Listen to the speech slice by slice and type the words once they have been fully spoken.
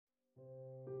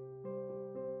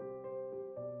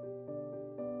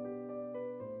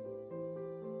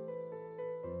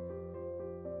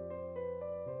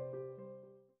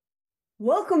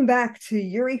Welcome back to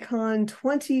Yuricon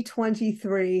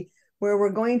 2023, where we're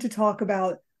going to talk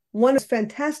about one of the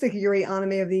fantastic Yuri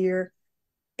anime of the year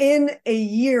in a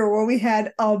year where we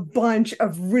had a bunch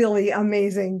of really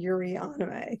amazing Yuri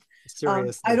anime. I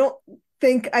Seriously. don't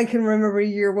think I can remember a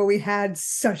year where we had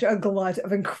such a glut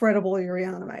of incredible Yuri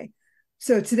anime.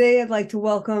 So today I'd like to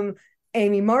welcome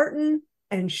Amy Martin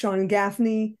and Sean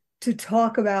Gaffney to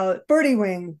talk about Birdie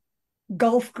Wing,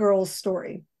 Golf Girl's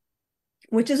Story,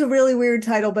 which is a really weird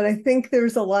title, but I think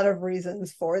there's a lot of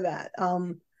reasons for that.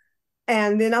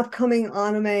 And an upcoming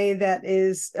anime that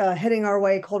is heading our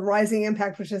way called Rising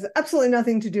Impact, which has absolutely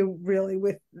nothing to do really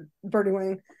with Birdie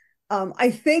Wing. I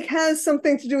think has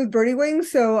something to do with Birdie Wing,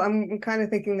 so I'm kind of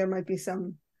thinking there might be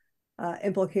some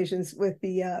implications with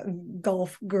the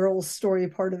golf girls story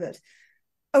part of it.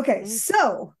 Okay,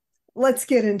 so let's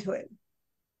get into it.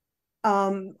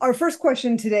 Our first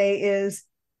question today is,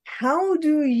 how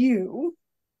do you,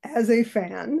 as a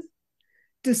fan,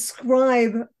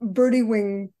 describe Birdie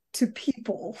Wing to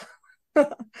people?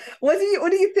 What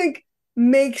do you think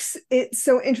makes it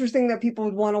so interesting that people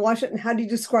would want to watch it, and how do you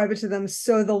describe it to them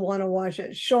so they'll want to watch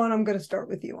it? Sean, I'm going to start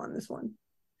with you on this one.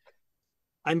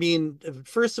 I mean,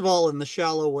 first of all, in the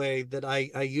shallow way that I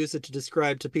use it to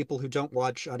describe to people who don't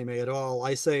watch anime at all,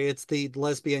 I say it's the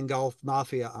lesbian golf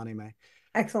mafia anime.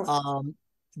 Excellent. Um,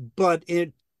 but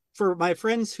for my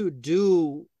friends who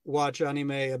do watch anime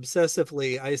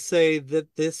obsessively, I say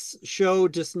that this show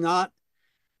does not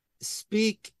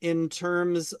speak in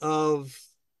terms of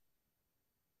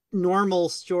normal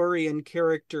story and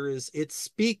characters. It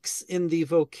speaks in the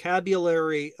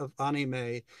vocabulary of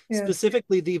anime, Yes.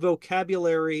 specifically the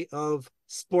vocabulary of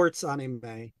sports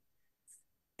anime.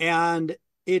 And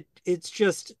it's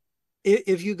just,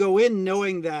 if you go in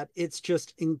knowing that, it's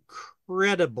just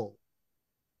incredible.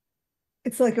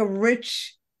 It's like a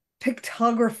rich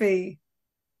pictography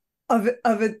of it,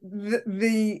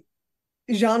 the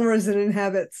genres it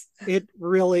inhabits. It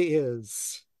really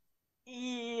is.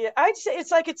 Yeah, I'd say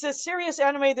it's a serious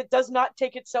anime that does not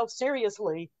take itself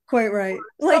seriously, Quite or right.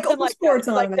 Like something all like that. sports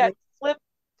It's like anime. that flip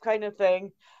kind of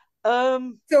thing.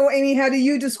 Um, So, Amy, how do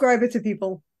you describe it to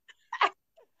people?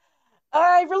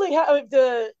 I really have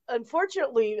the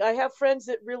unfortunately, I have friends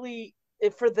that really,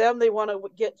 if for them they want to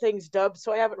get things dubbed,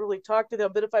 so I haven't really talked to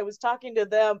them. But if I was talking to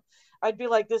them, I'd be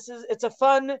like, it's a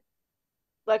fun,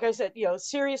 like I said,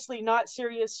 seriously not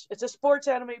serious. It's a sports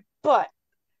anime, but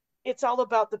it's all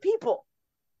about the people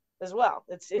as well.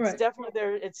 It's Right. definitely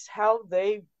there. It's how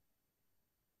they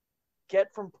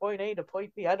get from point A to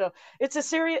point B. I don't know. It's a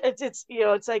serious.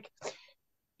 It's like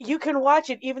you can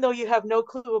watch it even though you have no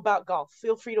clue about golf.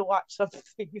 Feel free to watch something.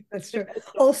 That's true.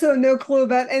 Also, no clue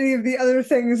about any of the other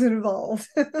things involved.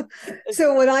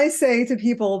 So, what Exactly. I say to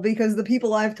people, because the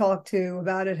people I've talked to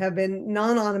about it have been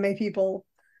non anime people,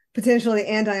 potentially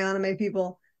anti anime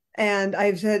people, and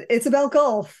I've said it's about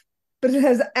golf, but it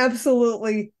has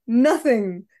absolutely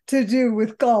nothing to do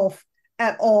with golf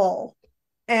at all.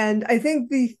 And I think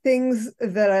the things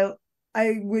that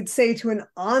I would say to an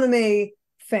anime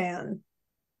fan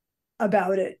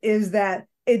about it is that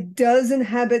it does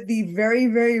inhabit the very,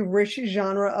 very rich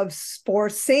genre of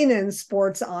sports, seinen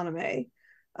sports anime.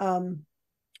 Um,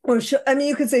 I mean,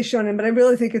 you could say shonen, but I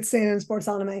really think it's seinen sports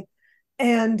anime,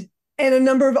 and and a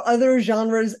number of other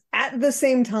genres at the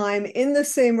same time in the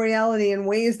same reality in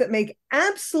ways that make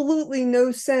absolutely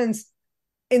no sense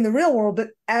in the real world, but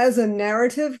as a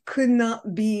narrative could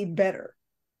not be better.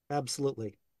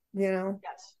 Absolutely. You know,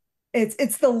 Yes.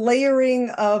 it's the layering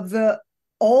of the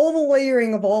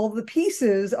layering of all of the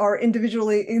pieces are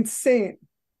individually insane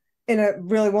in a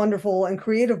really wonderful and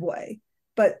creative way.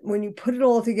 But when you put it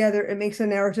all together, it makes a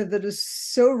narrative that is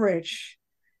so rich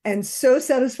and so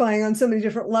satisfying on so many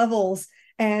different levels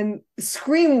and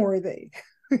scream worthy.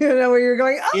 Where you're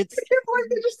going, oh, I It's can't believe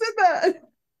they just did that.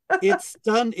 it's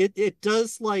done it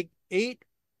does like eight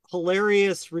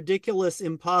hilarious, ridiculous,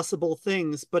 impossible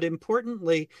things, but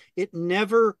importantly, it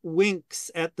never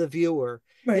winks at the viewer.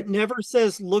 It Right. never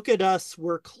says, look at us,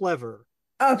 we're clever.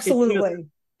 It just Absolutely. owns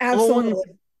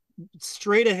Absolutely.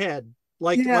 straight ahead,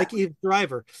 Yeah. like Eve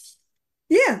Driver.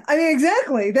 Yeah, I mean,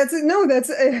 exactly. That's it. No, that's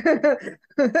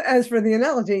as for the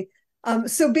analogy.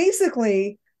 So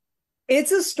basically,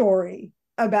 it's a story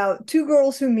about two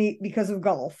girls who meet because of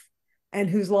golf and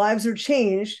whose lives are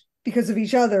changed because of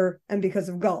each other and because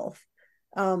of golf.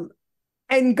 Um,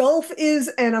 and golf is,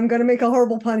 and I'm going to make a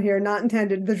horrible pun here, not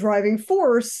intended, the driving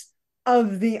force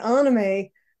of the anime,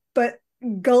 but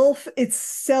golf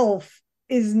itself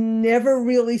is never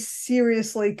really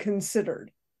seriously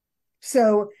considered.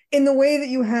 So, in the way that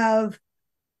you have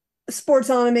sports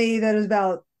anime that is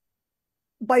about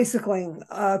bicycling,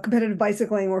 competitive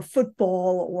bicycling, or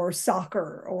football, or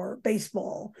soccer, or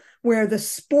baseball, where the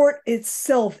sport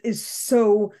itself is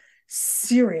so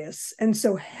serious and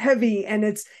so heavy, and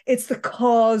it's the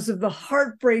cause of the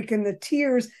heartbreak and the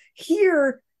tears.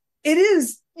 Here, it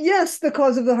is, yes, the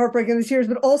cause of the heartbreak and the tears,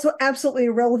 but also absolutely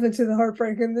irrelevant to the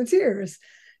heartbreak and the tears.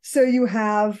 So you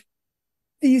have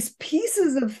these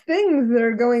pieces of things that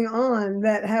are going on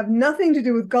that have nothing to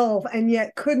do with golf and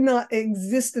yet could not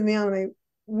exist in the anime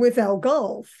without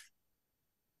golf.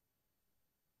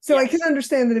 So yes. I can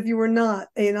understand that if you were not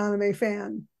an anime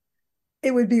fan,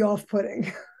 it would be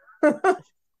off-putting,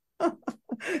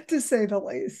 to say the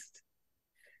least.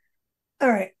 All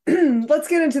right, let's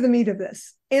get into the meat of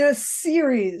this. In a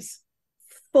series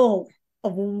full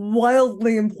of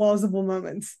wildly implausible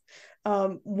moments,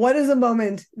 what is a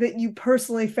moment that you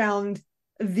personally found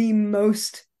the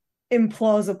most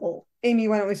implausible? Amy,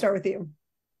 why don't we start with you?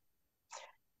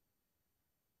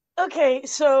 Okay,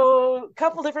 so a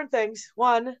couple different things.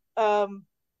 One,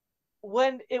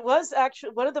 when it was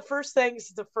actually one of the first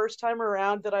things the first time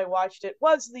around that I watched it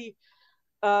was the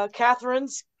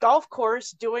Catherine's golf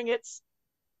course doing its,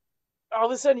 all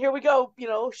of a sudden, here we go,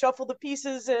 shuffle the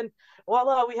pieces and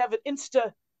voila, we have an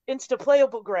insta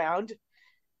playable ground,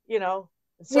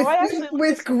 So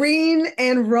with green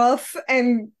and rough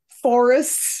and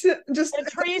forests, just and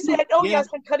trees, and yes,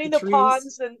 and cutting the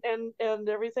ponds and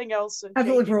everything else, and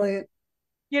absolutely brilliant.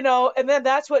 And then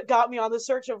that's what got me on the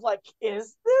search of like,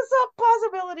 is this a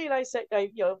possibility? And I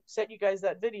sent you guys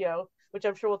that video, which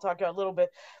I'm sure we'll talk about a little bit.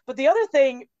 But the other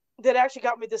thing that actually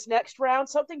got me this next round,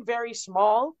 something very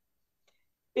small,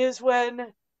 is when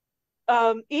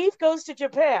Eve goes to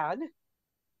Japan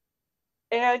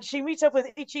and she meets up with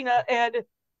Ichina, and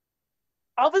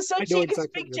all of a sudden she can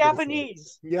speak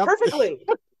Japanese perfectly.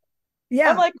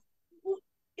 Yeah. I'm like,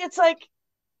 it's like,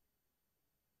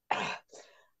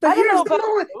 but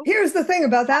here's the thing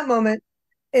about that moment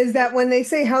is that when they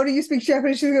say, how do you speak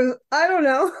Japanese? She goes, I don't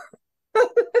know. I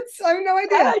have no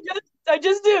idea. I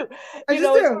just do.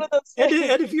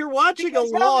 And if you're watching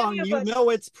along,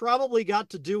 it's probably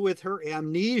got to do with her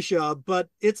amnesia, but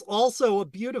it's also a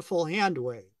beautiful hand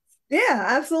wave. Yeah,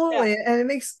 absolutely. Yeah. And it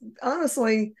makes,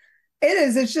 honestly, it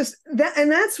is. It's just that,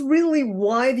 and that's really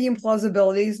why the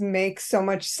implausibilities make so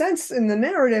much sense in the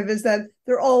narrative, is that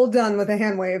they're all done with a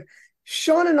hand wave.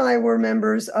 Sean and I were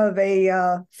members of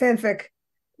a fanfic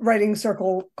writing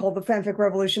circle called the Fanfic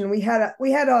Revolution. We had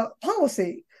a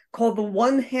policy called the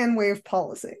one hand wave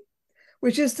policy,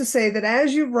 which is to say that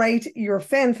as you write your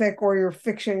fanfic or your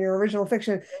fiction, your original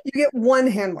fiction, you get one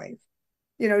hand wave.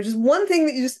 Just one thing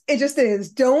that it just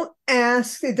is. Don't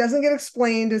ask. It doesn't get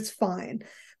explained. It's fine.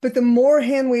 But the more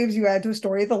hand waves you add to a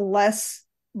story, the less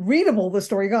readable the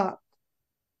story got.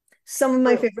 Some of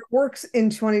my favorite works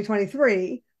in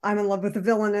 2023, I'm in Love with the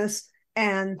Villainess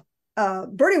and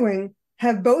Birdie Wing,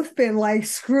 have both been like,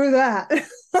 screw that.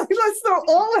 Let's throw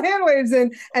all the hand waves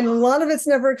in. And a lot of it's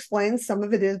never explained. Some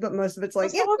of it is, but most of it's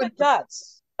like, some of it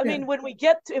does. I mean, when we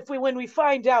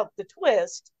find out the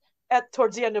twist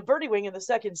towards the end of Birdie Wing in the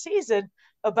second season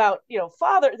about,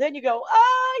 father, then you go,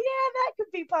 oh yeah, that could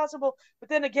be possible. But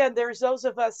then again, there's those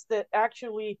of us that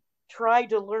actually try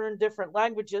to learn different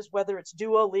languages, whether it's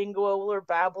Duolingo or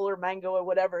Babbel or Mango or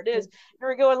whatever it is. And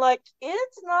we're going like,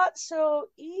 it's not so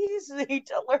easy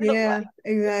to learn. Yeah,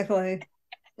 exactly.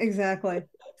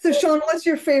 So Sean, what's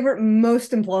your favorite,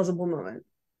 most implausible moment?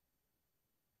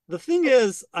 The thing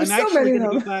is, I'm actually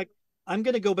going to go back. I'm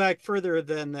going to go back further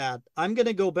than that. I'm going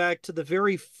to go back to the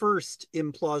very first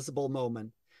implausible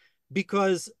moment,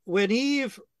 because when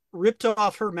Eve ripped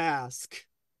off her mask,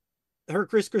 her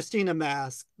Chris Christina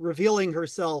mask, revealing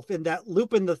herself in that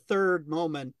Lupin the Third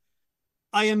moment,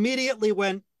 I immediately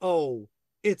went, oh,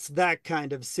 it's that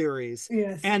kind of series.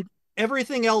 Yes. And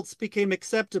everything else became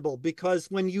acceptable, because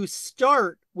when you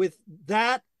start with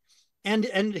that and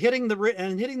hitting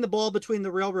the ball between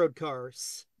the railroad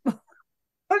cars,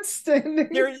 outstanding.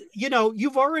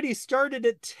 You've already started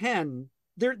at 10.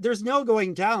 There's no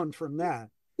going down from that.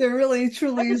 There really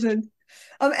truly isn't.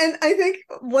 And I think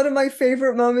one of my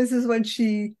favorite moments is when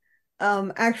she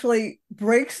actually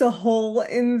breaks a hole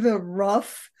in the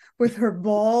rough with her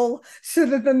ball, so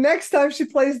that the next time she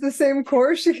plays the same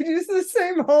course, she can use the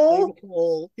same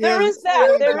hole. There is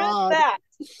that. There is that.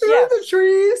 Through the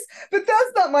trees. But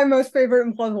that's not my most favorite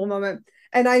implausible moment.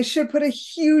 And I should put a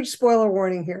huge spoiler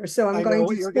warning here. So I'm going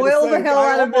to spoil the hell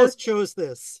out of this. I almost chose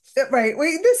this. Right.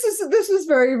 This was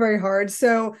very, very hard.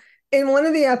 So in one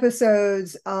of the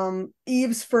episodes,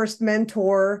 Eve's first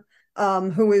mentor,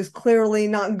 who is clearly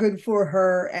not good for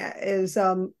her, is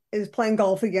playing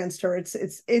golf against her.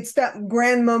 It's that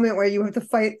grand moment where you have to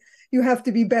fight you have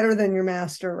to be better than your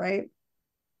master, right?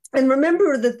 And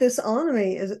remember that this anime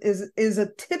is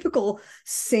a typical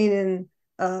seinen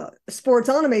sports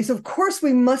anime. So of course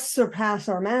we must surpass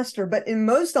our master, but in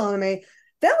most anime,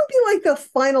 that would be like the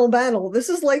final battle. This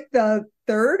is like the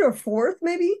third or fourth,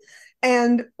 maybe.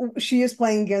 And she is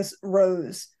playing against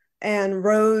Rose. And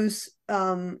Rose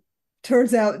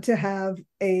turns out to have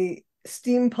a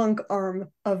steampunk arm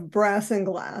of brass and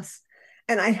glass.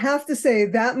 And I have to say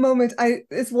that moment,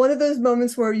 it's one of those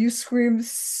moments where you scream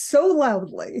so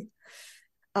loudly.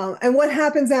 And what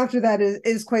happens after that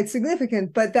is quite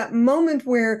significant. But that moment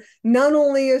where not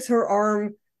only is her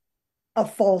arm a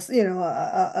false,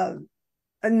 a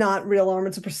not real arm,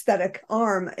 it's a prosthetic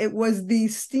arm. It was the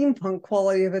steampunk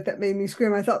quality of it that made me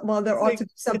scream. I thought, well, there ought to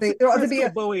be something. There ought to be a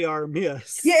Bowie arm,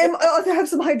 yes. Yeah, and ought to have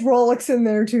some hydraulics in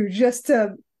there too, just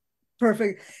to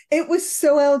perfect. It was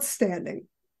so outstanding.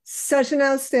 Such an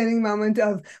outstanding moment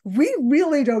of we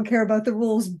really don't care about the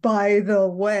rules, by the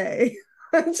way.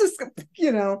 Just,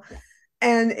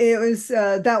 and it was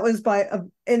that was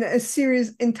in a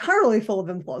series entirely full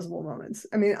of implausible moments.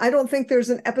 I mean, I don't think there's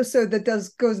an episode that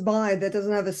goes by that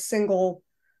doesn't have a single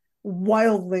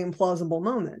wildly implausible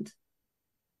moment.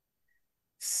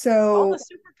 So all the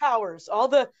superpowers, all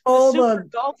the super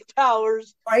golf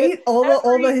towers, right? All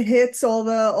the hits, all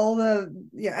the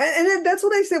yeah, and that's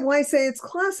what I said. Why I say it's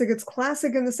classic. It's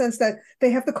classic in the sense that they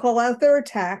have to call out their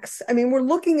attacks. I mean, we're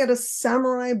looking at a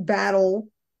samurai battle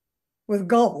with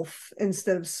golf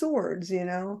instead of swords.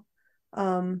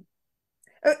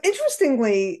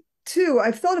 Interestingly, too,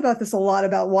 I've thought about this a lot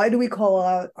about why do we call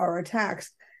out our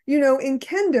attacks? In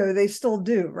kendo they still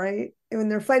do, right? When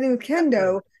they're fighting with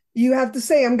kendo. You have to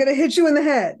say, I'm going to hit you in the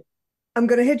head. I'm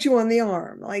going to hit you on the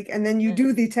arm. And then you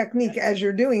do the technique as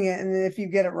you're doing it. And then if you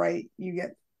get it right, you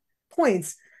get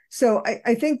points. So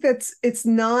I think that's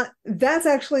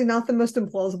actually not the most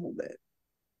implausible bit.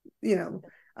 The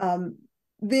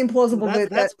implausible bit.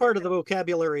 That's part of the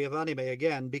vocabulary of anime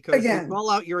again, because you call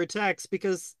out your attacks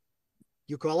because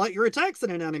you call out your attacks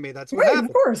in an anime. That's what happens.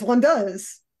 Of course, one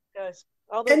does. Yes.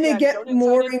 And they get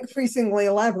more increasingly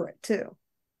elaborate too.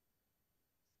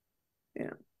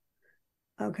 Yeah.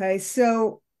 Okay.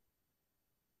 So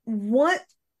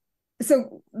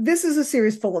this is a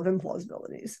series full of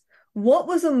implausibilities. What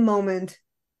was a moment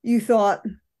you thought,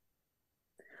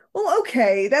 well,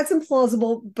 okay, that's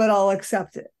implausible, but I'll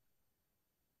accept it?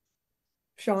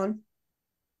 Sean?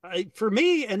 For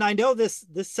me, and I know this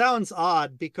sounds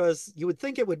odd because you would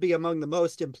think it would be among the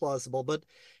most implausible, but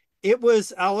it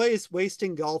was always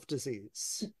wasting golf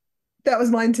disease. That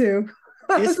was mine too.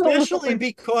 Especially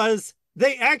because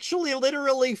they actually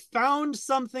literally found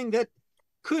something that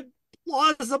could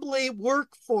plausibly work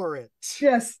for it.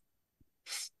 Yes.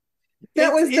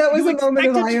 That was a moment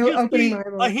of eye-opening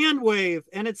mind. A hand wave,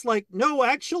 and it's like, no,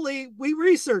 actually, we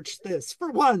researched this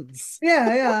for once.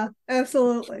 Yeah,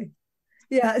 absolutely.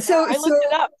 Yeah, so I looked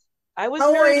it up. I was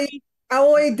nerdy.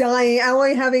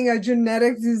 Aoi having a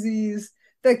genetic disease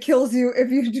that kills you if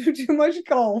you do too much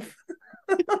golf.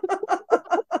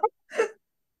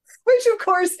 Which, of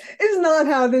course, is not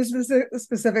how this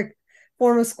specific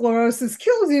form of sclerosis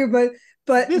kills you, but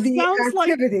this the sounds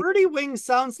activity. Like Birdie Wing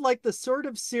sounds like the sort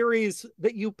of series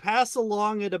that you pass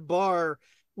along at a bar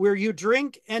where you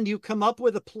drink and you come up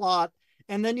with a plot,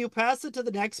 and then you pass it to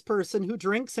the next person who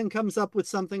drinks and comes up with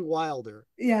something wilder.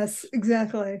 Yes,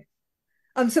 exactly.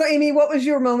 So Amy, what was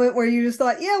your moment where you just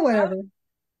thought, yeah, whatever?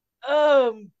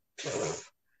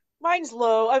 Mine's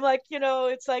low. I'm like,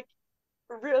 it's like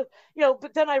real,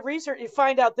 but then I research, you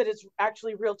find out that it's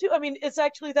actually real too. I mean, it's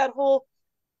actually that whole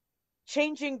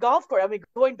changing golf course. I mean,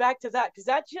 going back to that, because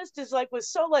that just is was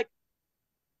so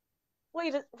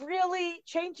wait, really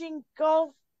changing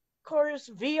golf course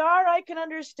VR I can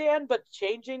understand, but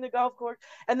changing the golf course.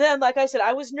 And then, like I said,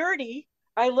 I was nerdy.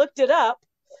 I looked it up,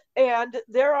 and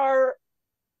there are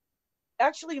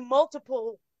actually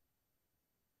multiple.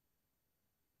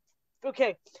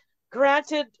 Okay,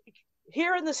 granted,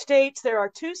 here in the States, there are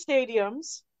 2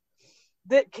 stadiums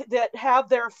that have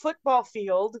their football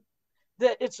field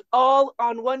that it's all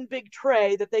on one big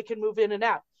tray that they can move in and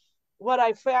out. What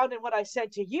I found and what I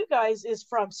sent to you guys is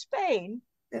from Spain,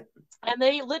 and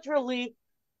they literally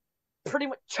pretty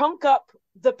much chunk up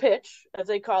the pitch, as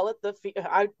they call it.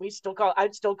 I'd still call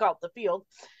it the field,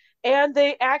 and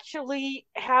they actually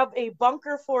have a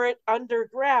bunker for it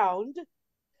underground.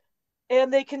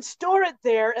 And they can store it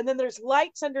there, and then there's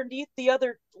lights underneath the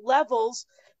other levels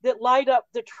that light up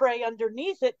the tray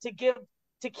underneath it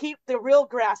to keep the real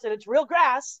grass, and it's real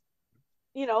grass,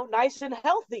 nice and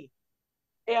healthy.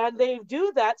 And they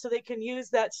do that so they can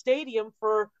use that stadium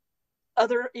for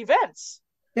other events.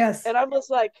 Yes. And I'm just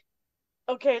like,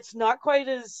 okay, it's not quite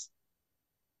as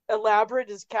elaborate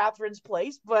as Catherine's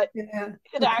place, but Yeah,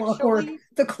 it actually,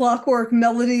 the clockwork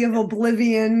melody of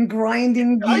oblivion,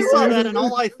 grinding I saw gears. that and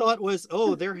all I thought was,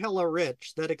 oh, they're hella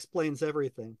rich. That explains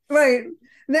everything. Right.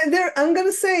 I'm going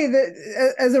to say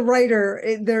that as a writer,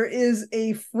 there is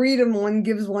a freedom one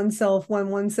gives oneself when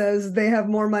one says they have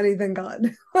more money than God.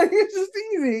 Like it's just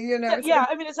easy, you know. yeah.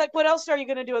 I mean, it's like, what else are you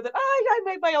going to do with it? I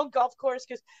made my own golf course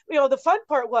because the fun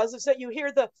part is that you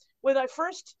hear when I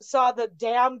first saw the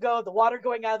dam go, the water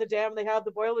going out of the dam, they have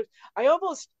the boilers.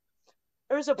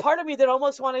 There was a part of me that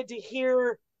almost wanted to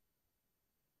hear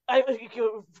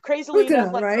crazily enough,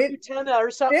 Utana, like right? Utena or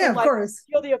something, Yeah, of like course.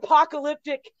 the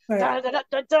apocalyptic, Right.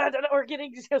 or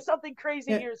getting something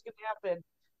crazy Yeah, here is going to happen,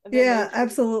 and then yeah, they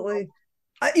absolutely.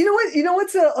 You know what? You know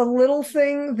what's a little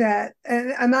thing that,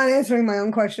 and I'm not answering my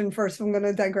own question first. So I'm going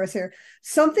to digress here.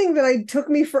 Something that I took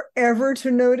me forever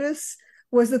to notice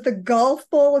was that the golf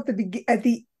ball at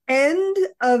the end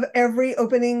of every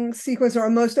opening sequence, or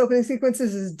most opening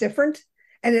sequences, is different,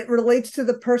 and it relates to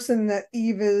the person that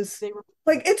Eve is. they were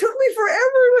Like it took me forever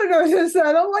to notice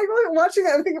that. I'm like watching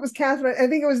that. I think it was Catherine. I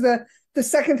think it was the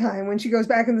second time when she goes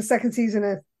back in the second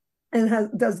season and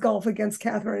does golf against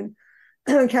Catherine.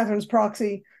 Catherine's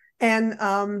proxy,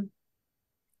 and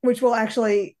which will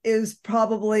actually is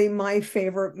probably my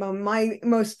favorite, my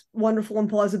most wonderful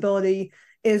implausibility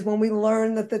is when we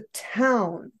learn that the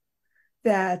town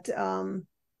that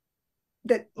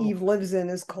that Eve lives in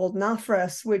is called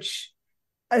Nafres, which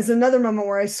is another moment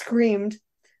where I screamed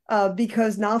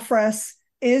because Nafres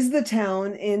is the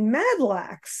town in Mad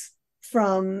Lax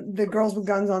from the Girls with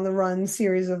Guns on the Run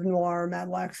series of noir, Mad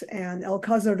Lax and El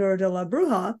Cazador de la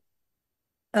Bruja.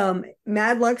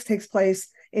 Mad Lax takes place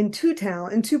in two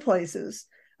places.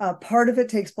 Part of it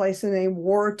takes place in a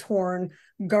war-torn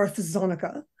Garth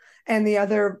Zonica, and the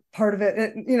other part of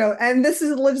it, and this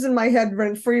lives in my head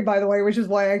rent-free, by the way, which is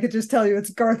why I could just tell you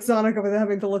it's Garth Zonica without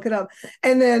having to look it up.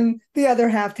 And then the other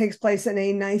half takes place in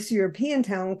a nice European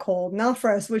town called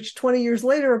Nafres, which 20 years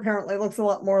later apparently looks a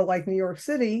lot more like New York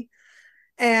City.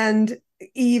 And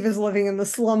Eve is living in the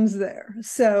slums there.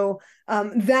 So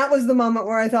that was the moment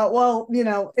where I thought, well,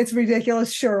 it's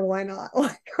ridiculous. Sure, why not?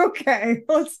 Like, okay,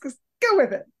 let's just go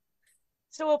with it.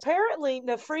 So apparently,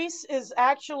 Nefris is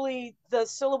actually the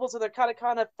syllables of the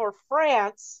katakana for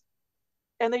France,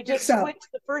 and they just switched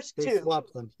the first They two.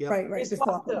 Swapped them. Yep. Right. They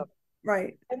swapped them.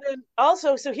 Right. And then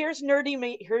also, so here's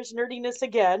nerdiness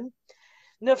again.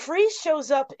 Nefris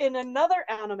shows up in another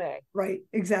anime. Right.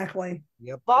 Exactly.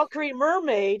 Yep. Valkyrie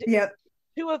Mermaid. Yep.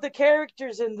 Two of the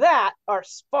characters in that are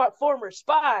former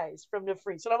spies from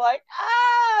Nefris. And I'm like,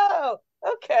 oh,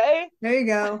 okay. There you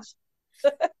go.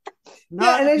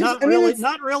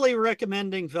 Not really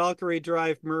recommending Valkyrie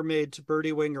Drive Mermaid to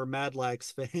Birdie Wing or Mad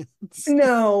Lax fans.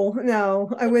 No,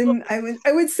 I wouldn't.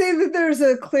 I would say that there's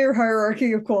a clear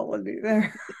hierarchy of quality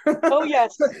there. Oh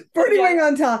yes, Birdie Wing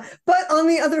on top. But on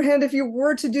the other hand, if you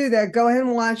were to do that, go ahead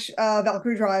and watch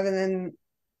Valkyrie Drive, and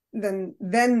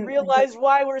then realize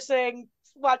why we're saying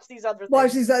watch these other things.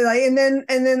 Watch these other, and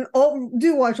then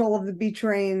do watch all of the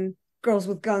B-Train Girls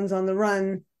with Guns on the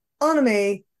Run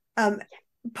anime.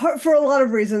 For a lot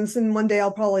of reasons, and one day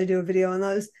I'll probably do a video on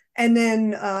those, and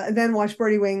then watch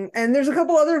Birdie Wing. And there's a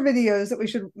couple other videos that we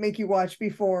should make you watch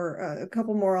before, a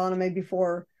couple more anime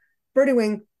before Birdie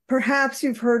Wing. Perhaps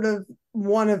you've heard of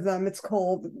one of them. It's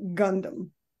called Gundam.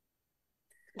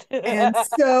 And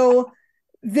so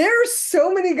there's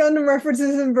so many Gundam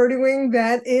references in Birdie Wing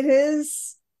that it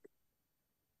has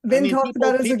been talked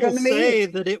about as a Gundam. People say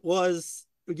that it was,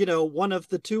 one of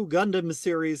the two Gundam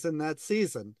series in that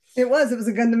season. It was a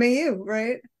Gundam AU,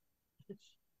 right?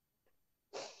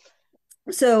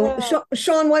 So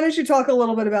Sean, why don't you talk a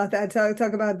little bit about that?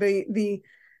 Talk about the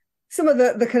some of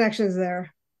the connections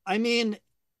there. I mean,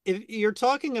 if you're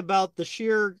talking about the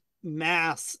sheer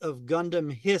mass of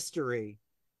Gundam history,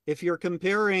 if you're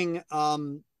comparing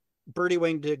Birdie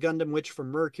Wing to Gundam Witch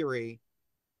from Mercury,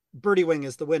 Birdie Wing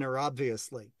is the winner,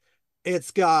 obviously.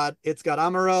 It's got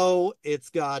Amuro, it's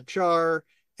got Char,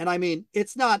 and I mean,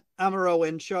 it's not Amuro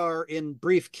and Char in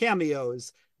brief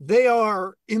cameos. They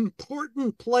are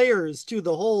important players to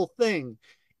the whole thing.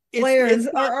 Players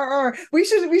are we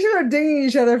should start dinging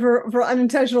each other for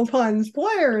unintentional puns.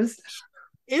 Players.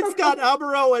 It's got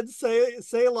Amuro and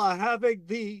Sayla having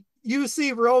the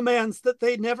UC romance that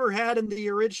they never had in the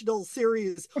original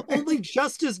series, only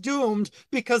just as doomed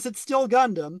because it's still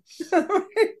Gundam.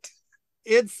 Right.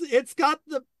 It's got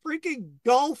the freaking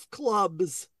golf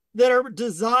clubs that are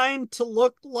designed to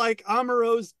look like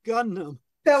Amuro's Gundam.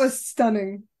 That was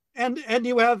stunning. And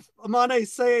you have Amane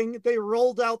saying they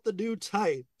rolled out the new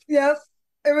type. Yep.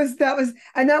 That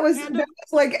And was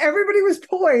like everybody was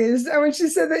poised. And when she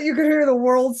said that, you could hear the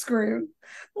world scream,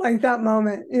 like that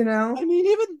moment, you know? I mean,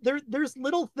 even there's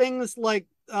little things like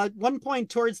one point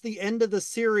towards the end of the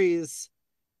series,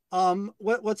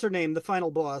 what's her name? The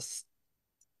final boss.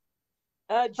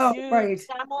 Oh, right.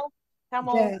 Tamil.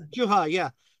 Yeah. Juha, yeah.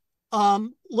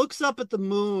 Looks up at the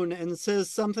moon and says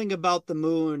something about the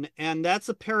moon, and that's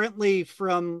apparently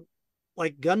from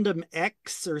like Gundam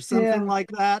X or something Yeah.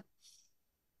 like that.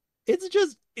 It's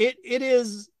just it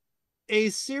is a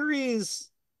series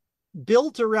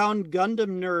built around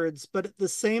Gundam nerds, but at the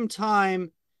same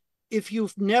time, if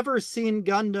you've never seen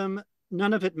Gundam,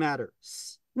 none of it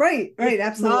matters. Right, right,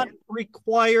 It's not absolutely.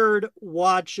 required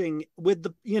watching with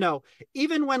the,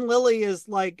 even when Lily is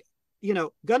like,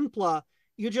 Gunpla,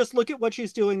 you just look at what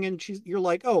she's doing and you're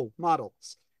like, oh,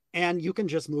 models. And you can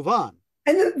just move on.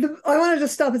 And I wanted to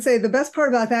stop and say the best part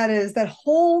about that is that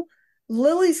whole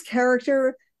Lily's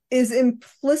character is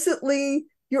implicitly,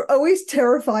 you're always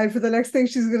terrified for the next thing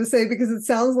she's going to say because it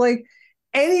sounds like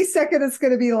any second it's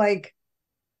going to be like,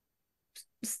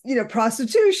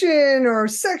 prostitution or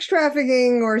sex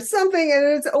trafficking or something.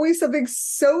 And it's always something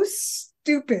so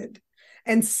stupid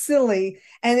and silly.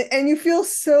 And you feel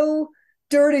so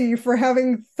dirty for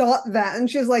having thought that. And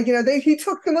she's like, he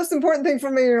took the most important thing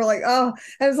from me. And you're like, oh,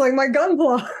 and it's like my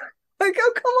gunpla. Like,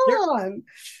 oh, come on.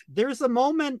 There's a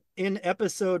moment in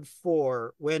episode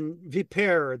 4 when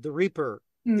Viper, the Reaper,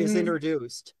 is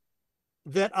introduced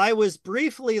that I was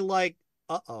briefly like,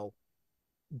 uh-oh.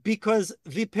 Because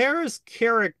Viper's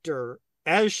character,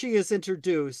 as she is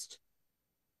introduced,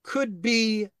 could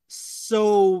be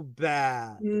so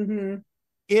bad.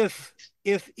 If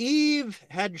Eve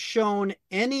had shown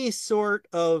any sort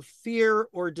of fear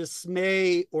or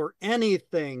dismay or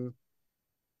anything,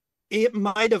 it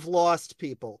might have lost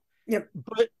people. Yep.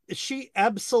 But she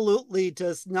absolutely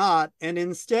does not. And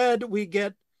instead we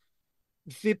get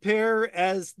Viper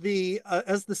as the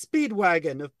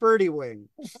speedwagon of Birdie Wing.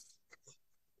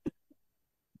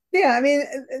 Yeah, I mean,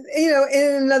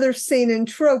 in another seinen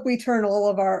trope, we turn all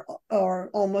of our, or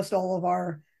almost all of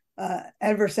our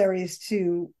adversaries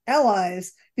to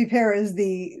allies. Viper is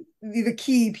the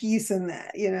key piece in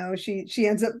that. She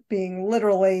ends up being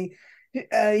literally,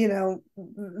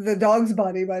 the dog's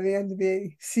body by the end of the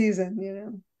season.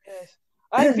 Yes.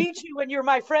 I beat you and you're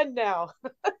my friend now.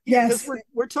 Yeah, because Yes.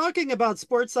 we're talking about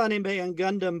sports anime and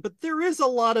Gundam, but there is a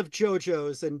lot of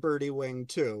JoJo's in Birdie Wing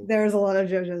too. There's a lot of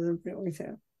JoJo's in Birdie Wing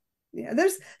too. Yeah,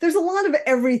 there's a lot of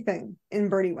everything in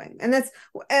Birdie Wing. And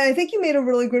I think you made a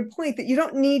really good point that you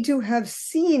don't need to have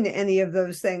seen any of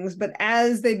those things, but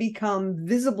as they become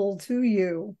visible to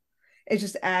you, it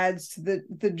just adds to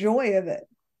the joy of it.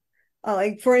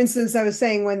 Like, for instance, I was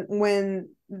saying when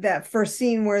that first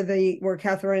scene where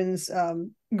Catherine's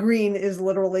green is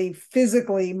literally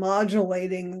physically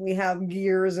modulating, we have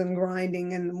gears and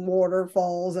grinding and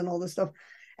waterfalls and all this stuff,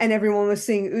 and everyone was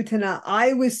seeing Utena.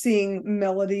 I was seeing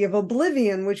Melody of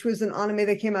Oblivion, which was an anime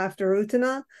that came after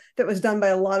Utena that was done by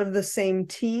a lot of the same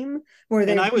team.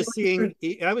 And I was seeing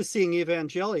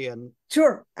Evangelion.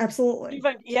 Sure, absolutely.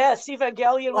 Yes,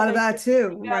 Evangelion. A lot of that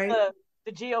too, right?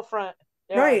 The Geofront.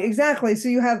 Yeah. Right, exactly. So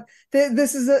you have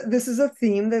this is a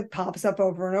theme that pops up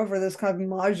over and over, this kind of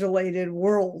modulated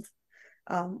world,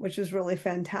 which is really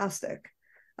fantastic.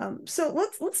 So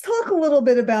let's talk a little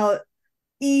bit about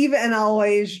Eve and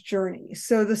Alway's journey.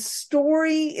 So the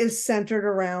story is centered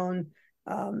around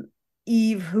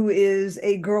Eve, who is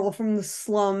a girl from the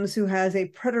slums who has a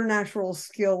preternatural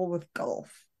skill with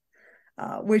golf,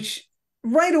 which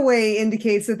right away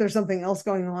indicates that there's something else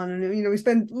going on. And, we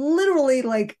spend literally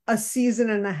like a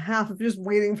season and a half of just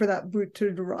waiting for that boot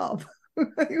to drop,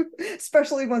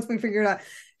 especially once we figure it out.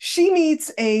 She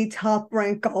meets a top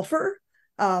ranked golfer,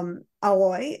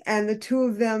 Alloy, and the two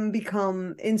of them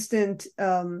become instant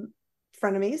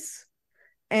frenemies.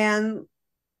 And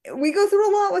we go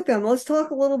through a lot with them. Let's talk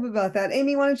a little bit about that.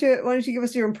 Amy, why don't you give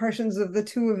us your impressions of the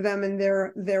two of them and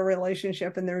their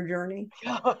relationship and their journey?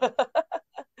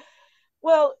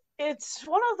 Well, it's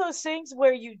one of those things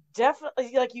where you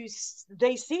definitely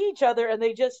they see each other and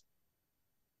they just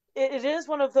it is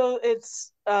one of those.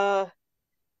 It's I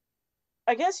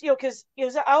guess because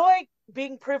Aoi,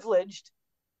 being privileged,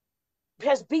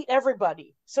 has beat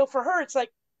everybody. So for her, it's like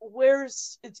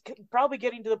it's probably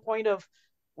getting to the point of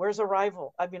where's a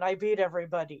rival? I mean, I beat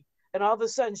everybody, and all of a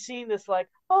sudden seeing this, like,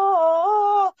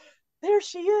 oh, there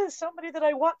she is, somebody that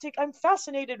I'm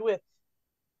fascinated with.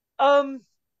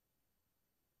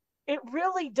 It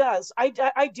really does.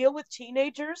 I deal with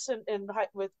teenagers and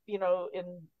with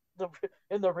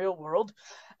in the real world,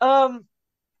 and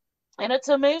it's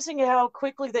amazing how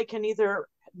quickly they can either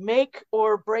make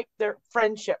or break their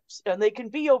friendships, and they can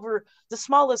be over the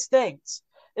smallest things,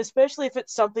 especially if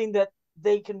it's something that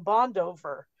they can bond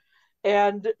over.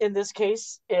 And in this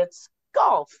case, it's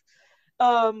golf.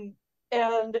 And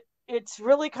it's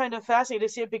really kind of fascinating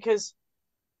to see it because,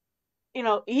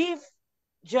 Eve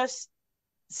just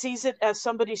sees it as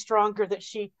somebody stronger,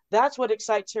 that's what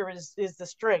excites her, is the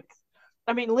strength.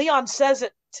 I mean, Leon says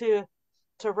it to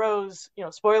Rose,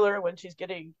 spoiler, when she's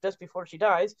getting, just before she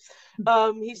dies.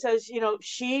 He says,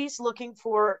 she's looking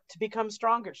to become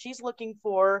stronger. She's looking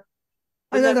for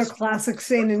another classic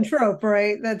seinen trope,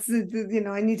 right? That's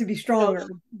I need to be stronger.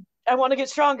 I want to get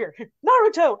stronger.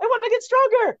 Naruto, I want to get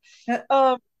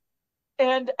stronger.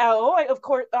 And Aoi, of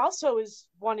course, also is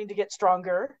wanting to get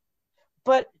stronger,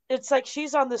 but it's like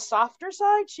she's on the softer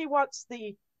side. She wants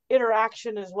the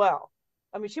interaction as well.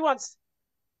 I mean, she wants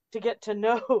to get to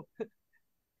know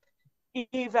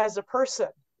Eve as a person.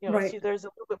 Right. There's a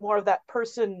little bit more of that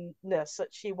personness that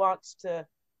she wants to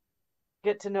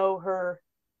get to know her.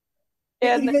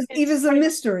 And Eve is a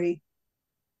mystery.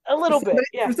 A little bit,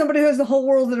 yeah. For somebody who has the whole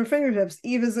world at her fingertips,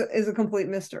 Eve is a complete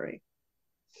mystery.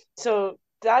 So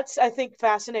that's, I think,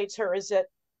 fascinates her, is that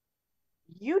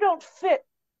you don't fit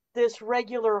this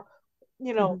regular,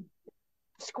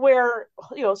 square,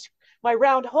 my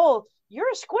round hole.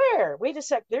 You're a square. Wait a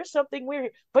sec, there's something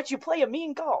weird. But you play a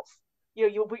mean golf.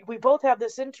 We both have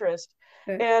this interest.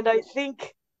 Okay. And I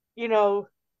think,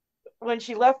 when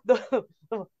she left the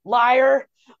liar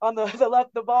on the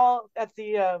left the ball at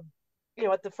the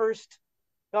at the first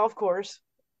golf course,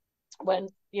 when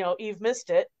Eve missed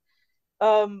it,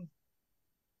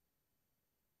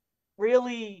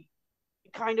 really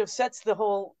kind of sets the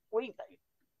whole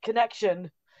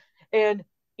connection. And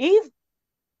Eve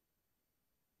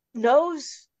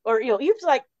knows, or Eve's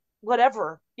like,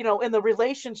 whatever, in the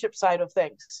relationship side of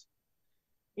things,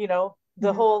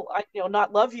 the whole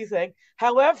not love you thing.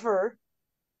 However,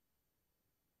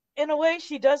 in a way,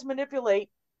 she does manipulate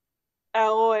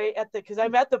Aoi because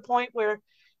I'm at the point where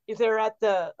if they're at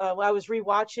the I was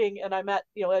rewatching, and I'm at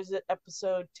is it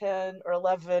episode 10 or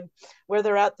 11 where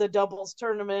they're at the doubles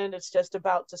tournament. It's just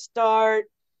about to start,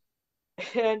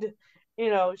 and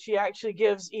she actually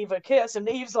gives Eve a kiss, and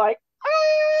Eve's like,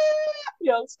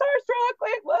 starstruck,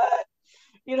 wait, what?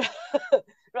 We're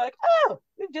like, oh,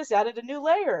 we've just added a new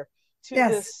layer to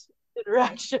this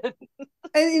interaction.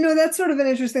 And that's sort of an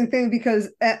interesting thing because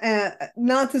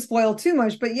not to spoil too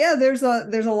much, but there's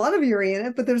a lot of Yuri in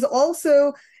it, but there's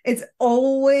also, it's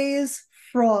always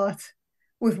fraught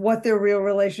with what their real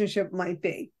relationship might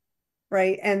be,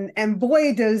 right? And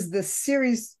boy, does the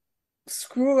series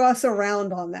screw us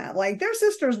around on that. Like, they're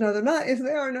sisters, no they're not. If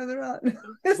they are, no they're not.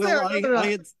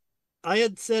 I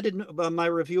had said in my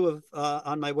review of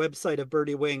on my website of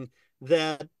Birdie Wing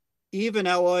that Eve and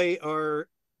Aoi are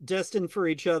destined for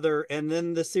each other, and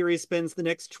then the series spends the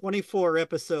next 24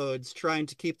 episodes trying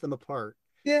to keep them apart.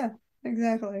 Yeah,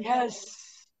 exactly.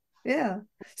 Yes. Yeah.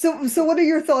 So what are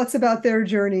your thoughts about their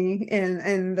journey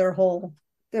and their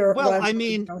I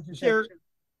mean,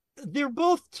 they're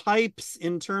both types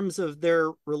in terms of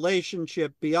their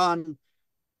relationship beyond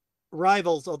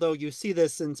rivals, although you see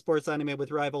this in sports anime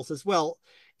with rivals as well.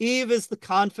 Eve is the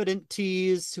confident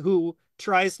tease who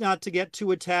tries not to get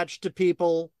too attached to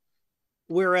people,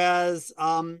 whereas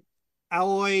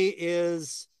Aoi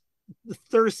is the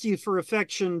thirsty for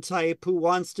affection type who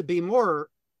wants to be more,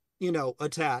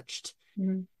 attached.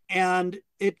 Mm-hmm. And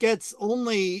it gets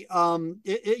only,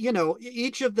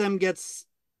 each of them gets,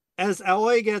 as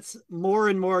Aoi gets more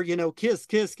and more, kiss,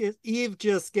 kiss, kiss, Eve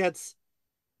just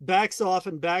backs off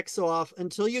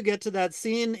until you get to that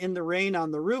scene in the rain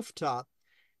on the rooftop.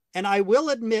 And I will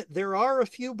admit, there are a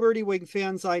few Birdie Wing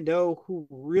fans I know who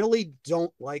really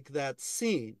don't like that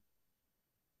scene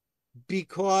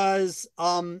because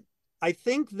I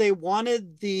think they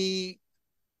wanted they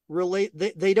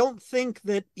don't think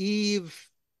that Eve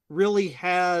really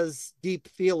has deep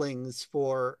feelings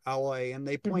for Aoi, and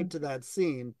they point to that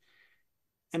scene.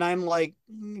 And I'm like,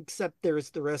 except there's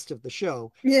the rest of the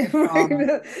show. Yeah, right.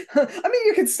 I mean,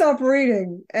 you could stop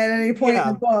reading at any point in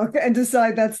the book and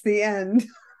decide that's the end.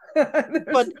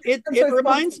 But it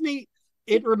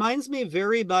reminds me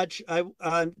very much.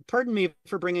 Pardon me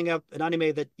for bringing up an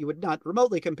anime that you would not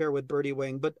remotely compare with Birdie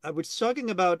Wing, but I was talking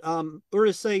about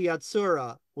Urusei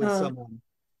Yatsura with someone,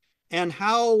 and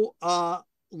how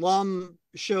Lum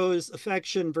shows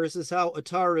affection versus how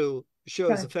Ataru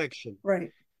shows affection.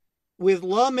 Right. With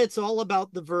Lum, it's all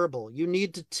about the verbal. You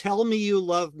need to tell me you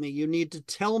love me. You need to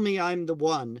tell me I'm the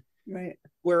one. Right.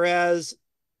 Whereas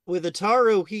with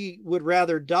Ataru, he would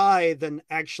rather die than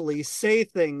actually say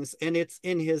things. And it's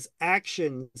in his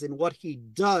actions, in what he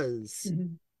does,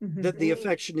 that the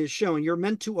affection is shown. You're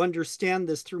meant to understand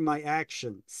this through my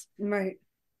actions. Right.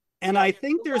 And Yeah, I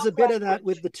think there's a bit of that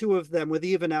with the two of them, with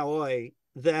Eve and Aoi,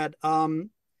 that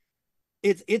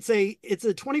it's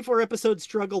a 24 episode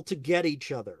struggle to get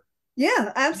each other. Yeah, And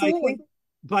I absolutely. think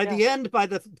by the end, by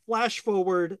the flash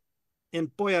forward,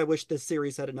 and boy, I wish this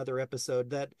series had another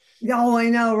episode, that Oh, I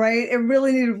know, right? It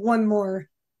really needed one more.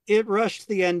 it rushed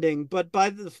the ending, but by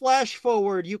the flash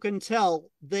forward, you can tell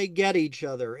they get each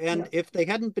other. And Yeah. if they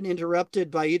hadn't been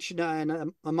interrupted by Ichina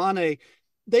and Amane,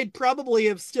 they'd probably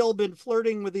have still been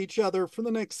flirting with each other for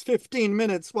the next 15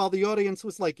 minutes while the audience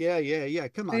was like, yeah,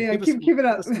 come on, Yeah, give us keep it give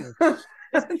up. us more.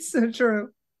 It's so true.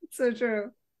 So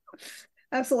true.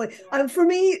 Absolutely. For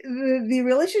me, the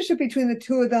relationship between the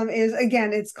two of them is,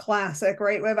 again, it's classic,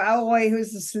 right? We have Aoi,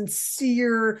 who's a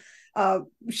sincere.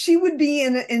 She would be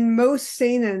in most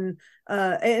seinen,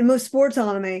 in most sports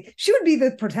anime, she would be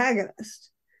the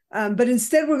protagonist. But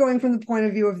instead, we're going from the point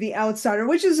of view of the outsider,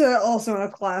 which is also a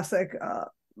classic,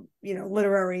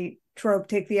 literary trope.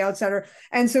 Take the outsider,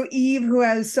 and so Eve, who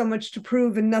has so much to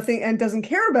prove and nothing, and doesn't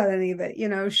care about any of it.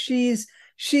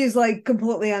 She's like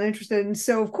completely uninterested. And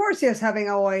so, of course, yes, having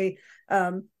Aoi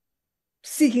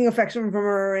seeking affection from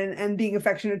her and being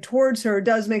affectionate towards her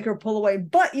does make her pull away.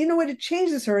 But you know what? It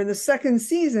changes her in the second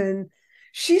season.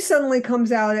 She suddenly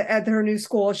comes out at her new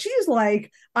school. She's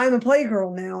like, I'm a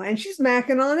playgirl now, and she's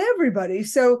macking on everybody.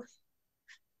 So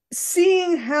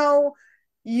seeing how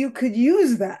you could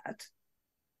use that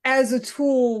as a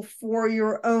tool for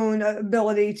your own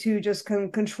ability to just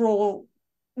control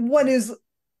what is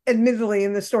admittedly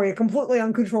in the story a completely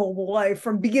uncontrollable life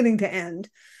from beginning to end.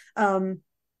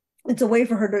 It's a way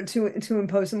for her to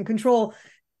impose some control.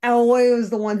 Aoi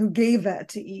was the one who gave that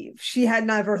to Eve. She had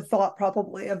never thought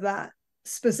probably of that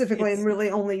specifically and really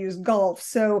only used golf.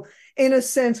 So in a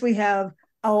sense, we have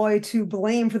Aoi to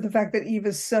blame for the fact that Eve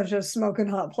is such a smoking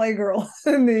hot playgirl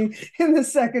in the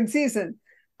second season.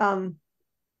 One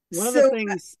of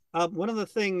the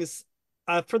things,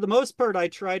 for the most part, I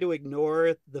try to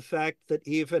ignore the fact that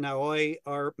Eve and Aoi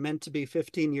are meant to be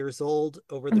 15 years old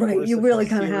over the right, course you of really the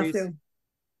kind of have series. to.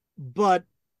 But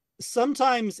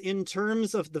sometimes, in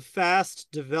terms of the fast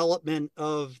development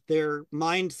of their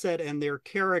mindset and their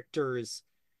characters,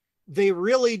 they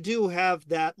really do have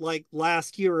that like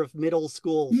last year of middle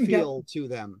school feel to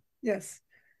them. Yes.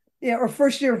 Yeah, or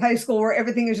first year of high school where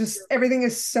everything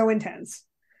is so intense.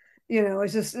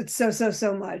 It's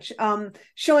so much.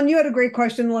 Sean, you had a great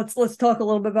question. Let's talk a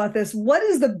little bit about this. What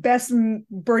is the best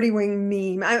Birdie Wing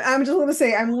meme? I'm just going to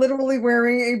say I'm literally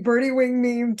wearing a Birdie Wing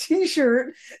meme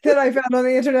T-shirt that I found on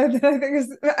the internet that I think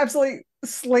has absolutely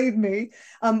slayed me.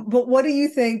 But what do you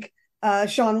think,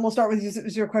 Sean? We'll start with you. It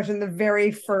was your question. The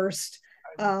very first,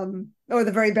 or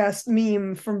the very best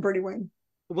meme from Birdie Wing.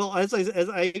 Well, as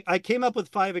I came up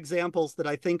with 5 examples that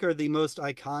I think are the most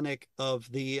iconic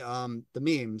of the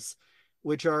memes,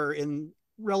 which are in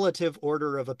relative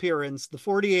order of appearance: the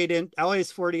 48-inch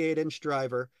Aoi's 48-inch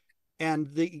driver,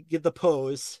 and the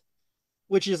pose,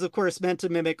 which is of course meant to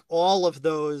mimic all of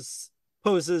those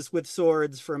poses with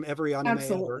swords from every anime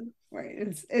ever. Right.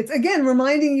 It's again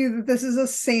reminding you that this is a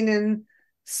seinen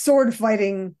sword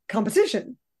fighting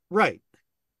competition. Right.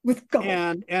 With golf.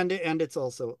 And it's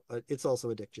also a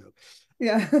dick joke.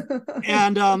 Yeah.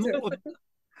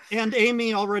 And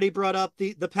Amy already brought up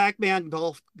the Pac-Man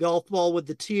golf ball with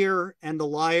the tear and the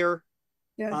lyre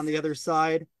on the other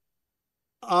side.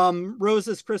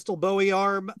 Rose's crystal Bowie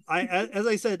arm. As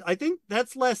I said, I think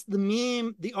that's less the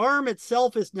meme. The arm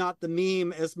itself is not the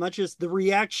meme as much as the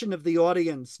reaction of the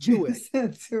audience to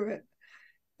it.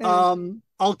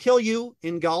 I'll kill you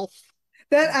in golf.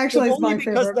 That actually is my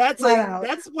favorite.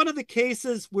 That's one of the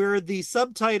cases where the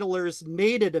subtitlers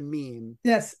made it a meme.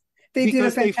 Yes,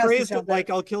 because they phrased it like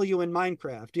 "I'll kill you in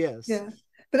Minecraft." Yes. Yeah,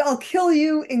 but "I'll kill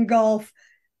you in golf"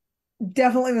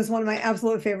 definitely was one of my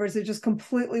absolute favorites. It just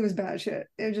completely was bad shit.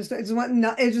 It just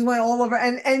went all over,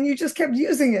 and you just kept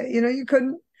using it. You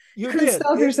couldn't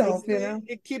stop yourself.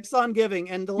 It keeps on giving.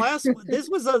 And the last one, this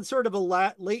was a sort of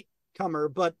a late comer,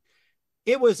 but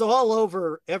it was all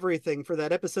over everything for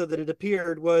that episode that it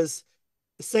appeared, was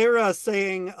Sarah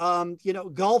saying,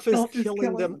 golf is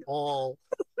killing them all.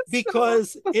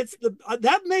 Because it's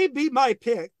that may be my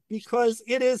pick, because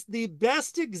it is the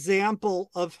best example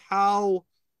of how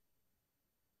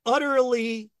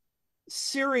utterly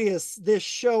serious this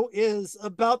show is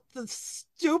about the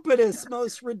stupidest,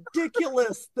 most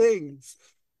ridiculous things.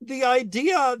 The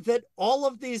idea that all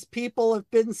of these people have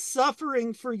been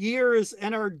suffering for years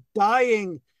and are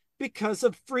dying because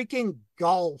of freaking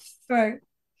golf. Right,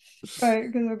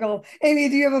 because of golf. Amy,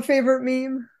 do you have a favorite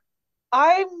meme?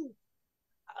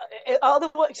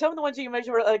 some of the ones you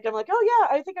mentioned were like, I'm like, oh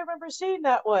yeah, I think I remember seeing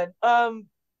that one.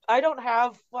 I don't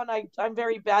have one. I'm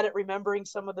very bad at remembering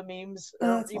some of the memes, or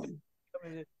That's even,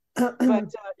 fine. but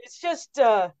it's just.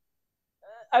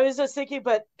 I was just thinking,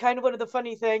 but kind of one of the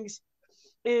funny things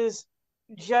is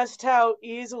just how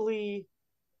easily,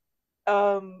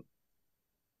 um,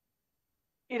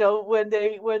 when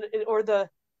the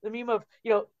meme of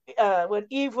when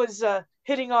Eve was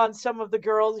hitting on some of the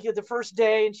girls the first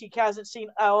day, and she hasn't seen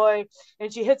Aoi,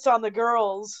 and she hits on the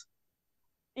girls,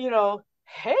 hey,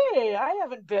 I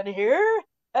haven't been here.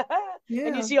 And you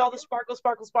Yeah. see all the sparkles,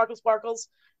 sparkles, sparkles, sparkles.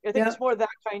 I think Yeah. it's more that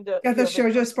kind of Got the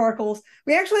shoujo sparkles.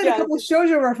 We actually had a yeah. couple of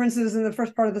shoujo references in the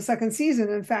first part of the second season.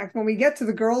 In fact, when we get to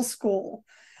the girls' school,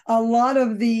 a lot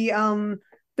of the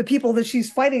people that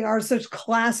she's fighting are such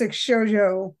classic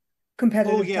shoujo Oh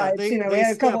competitive yeah, types. We they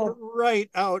had a step couple. right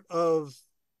out of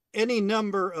any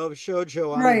number of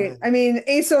shoujo Right. anime. I mean,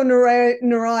 Aso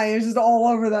Nurai is just all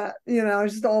over that.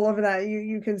 It's just all over that.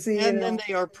 You can see, And then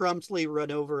they are promptly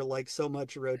run over like so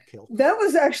much roadkill. that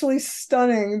was actually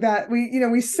stunning that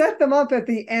we set them up at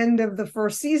the end of the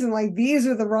first season, like these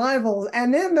are the rivals,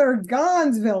 and then they're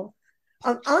Gonzville.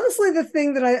 Honestly, the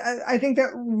thing that I think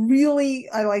that really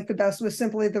I like the best was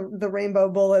simply the rainbow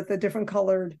bullet, the different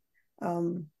colored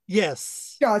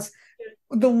Yes. shots.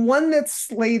 The one that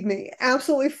slayed me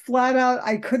absolutely flat out,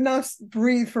 I could not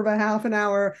breathe for about half an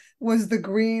hour, was the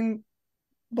green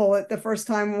bullet. The first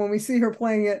time when we see her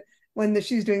playing it, when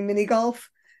she's doing mini golf,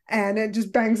 and it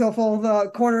just bangs off all the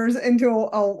corners into a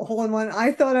hole in one.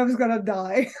 I thought I was gonna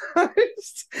die.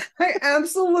 I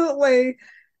absolutely,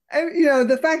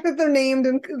 the fact that they're named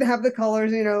and have the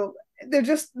colors,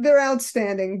 they're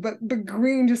outstanding. But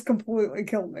green just completely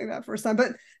killed me that first time.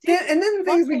 But then the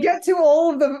things we get to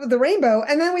all of the rainbow,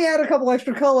 and then we add a couple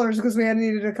extra colors because we had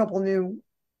needed a couple new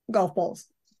golf balls.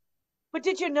 But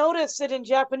did you notice that in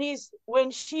Japanese, when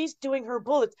she's doing her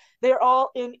bullets, they're all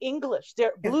in English?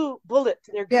 They're Yeah. blue bullet,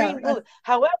 they're Yeah. green bullet.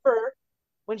 However,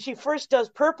 when she first does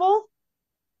purple,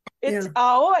 it's Yeah.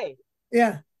 Aoi.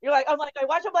 Yeah. I'm like, I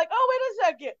watch, I'm like, oh, wait a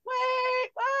second.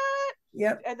 Wait, what?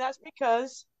 Yep. And that's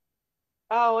because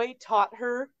Aoi taught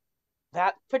her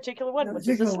that particular one, That which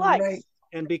is a particular one, right. slice.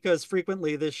 And because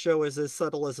frequently this show is as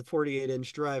subtle as a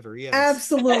 48-inch driver, yes.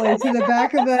 Absolutely. To the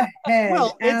back of the head.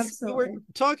 Well, we're Absolutely.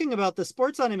 talking about the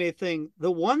sports anime thing. The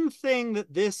one thing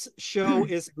that this show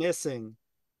is missing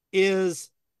is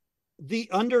the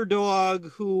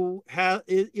underdog who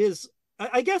is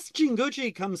I guess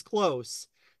Jinguji comes close.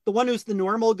 The one who's the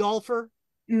normal golfer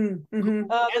Mm-hmm. who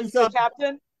ends The up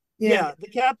captain. Yeah. the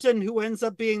captain who ends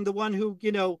up being the one who,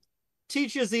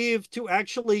 teaches Eve to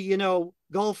actually,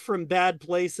 golf from bad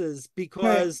places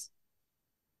Right.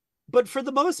 but for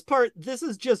the most part, this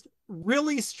is just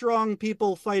really strong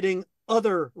people fighting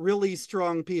other really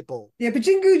strong people. Yeah, but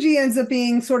Jinguji ends up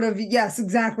being sort of, yes,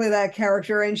 exactly that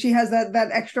character, and she has that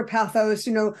extra pathos.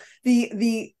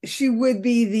 She would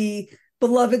be the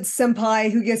beloved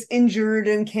senpai who gets injured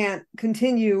and can't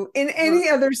continue in any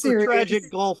other series. Tragic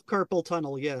golf carpal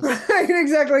tunnel, yes. Right,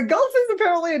 exactly. Golf is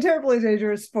apparently a terribly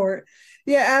dangerous sport.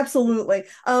 Yeah, absolutely.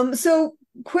 So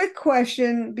quick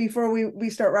question before we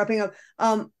start wrapping up.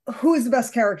 Who is the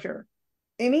best character?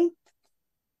 Amy?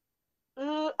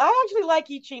 I actually like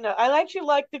Ichina. I actually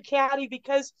like the caddy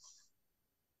because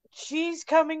she's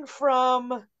coming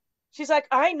from, she's like,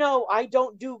 I know I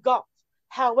don't do golf.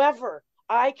 However,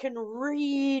 I can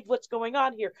read what's going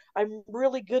on here. I'm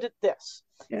really good at this.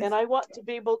 Yes. And I want to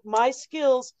be able, my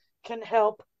skills can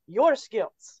help your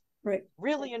skills. Right.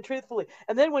 Really and truthfully.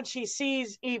 And then when she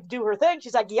sees Eve do her thing,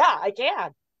 she's like, yeah, I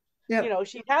can. Yep.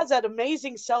 She has that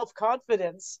amazing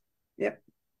self-confidence. Yep.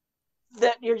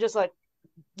 That you're just like,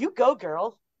 you go,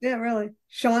 girl. Yeah, really.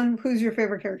 Sean, who's your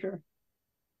favorite character?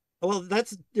 Well,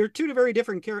 they're two very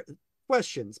different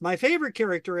questions. My favorite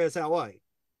character is Aoi.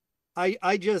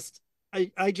 I just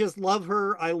love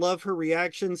her. I love her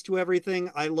reactions to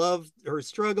everything. I love her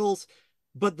struggles.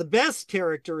 But the best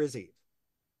character is Eve.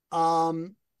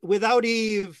 Without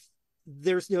Eve,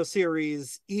 there's no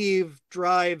series. Eve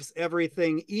drives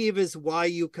everything. Eve is why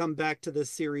you come back to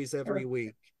this series every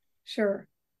week. Sure.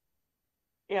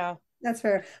 Yeah. That's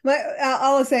fair.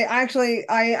 I'll say, actually,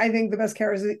 I think the best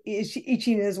character is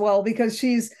Ichina as well, because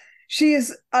she's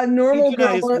a normal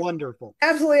girl. Is wonderful.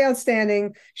 Absolutely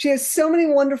outstanding. She has so many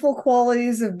wonderful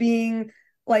qualities of being,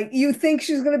 like, you think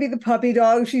she's going to be the puppy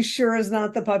dog. She sure is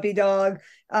not the puppy dog.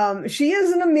 She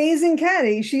is an amazing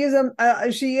caddy. She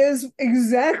is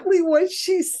exactly what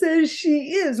she says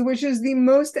she is, which is the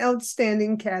most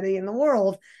outstanding caddy in the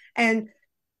world. And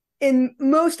in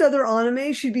most other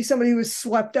anime, she'd be somebody who was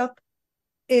swept up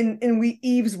in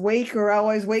Eve's wake or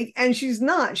Alloy's wake, and she's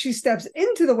not. She steps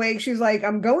into the wake. She's like,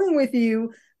 I'm going with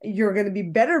you. You're going to be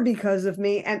better because of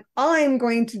me, and I'm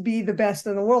going to be the best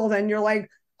in the world. And you're like,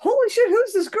 holy shit,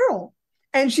 who's this girl?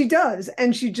 And she does,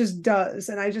 and she just does.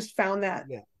 And I just found that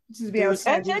to be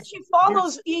outside. And then she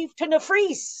follows Eve to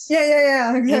Nefris.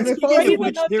 Yeah, exactly. And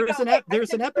which,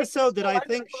 there's an episode that I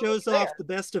think shows off the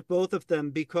best of both of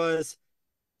them, because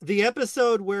the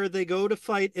episode where they go to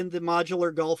fight in the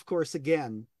modular golf course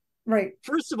again. Right.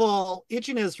 First of all,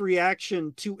 Ichina's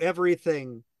reaction to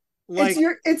everything, like,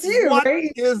 it's you, what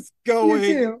right? is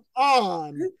going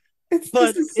on? This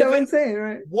is so insane,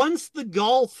 right? Once the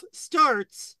golf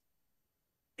starts,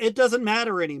 it doesn't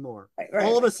matter anymore. Right.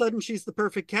 All of a sudden, she's the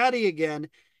perfect caddy again.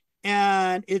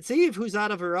 And it's Eve who's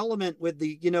out of her element with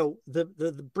the,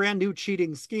 the brand new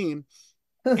cheating scheme.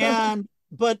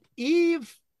 But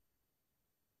Eve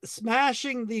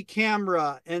smashing the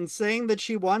camera and saying that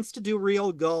she wants to do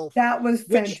real golf. That was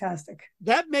fantastic.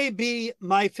 That may be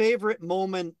my favorite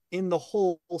moment in the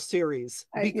whole series,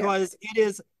 because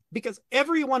because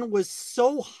everyone was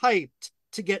so hyped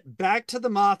to get back to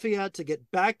the Mafia, to get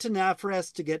back to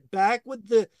Nafres, to get back with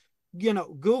the,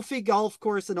 goofy golf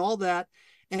course and all that.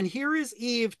 And here is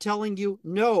Eve telling you,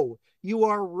 no, you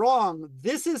are wrong.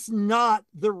 This is not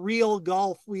the real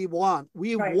golf we want.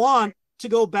 We want to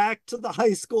go back to the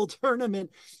high school tournament,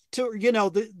 to,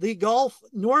 the golf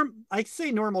I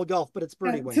say normal golf, but it's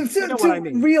Birdie Wing. You know what I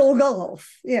mean? Real golf.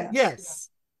 Yeah. Yes.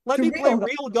 Let me play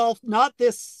real golf, not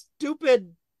this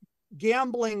stupid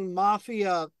gambling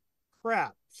Mafia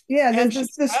crap. Yeah, there's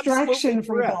this distraction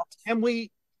from golf. And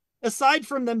aside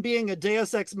from them being a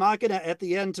Deus Ex Machina at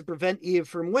the end to prevent Eve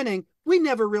from winning, we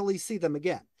never really see them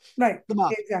again. Right.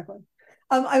 Exactly.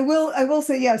 I will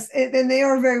say yes, and they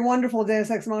are very wonderful Deus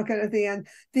Ex Machina at the end.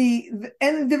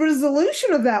 And the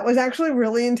resolution of that was actually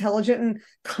really intelligent and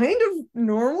kind of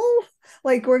normal.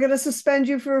 Like, we're going to suspend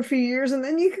you for a few years and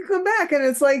then you can come back. And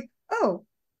it's like, oh,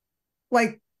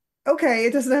 like, okay,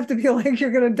 it doesn't have to be like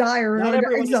you're going to die or not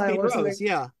everyone exile or something.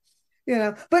 Yeah.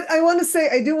 But I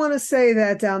do want to say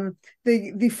that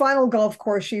the final golf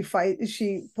course she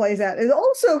plays at is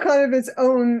also kind of its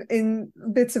own in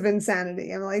bits of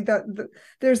insanity. And like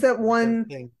there's that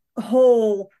one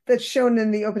hole that's shown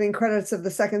in the opening credits of the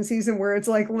second season where it's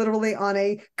like literally on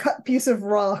a cut piece of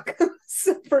rock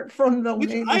separate from the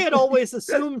which I had always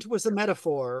assumed was a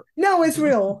metaphor. No, it's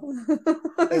real.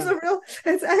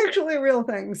 It's actually a real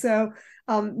thing. So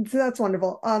that's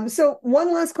wonderful. So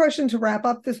one last question to wrap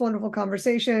up this wonderful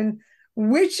conversation.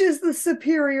 Which is the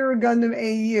superior Gundam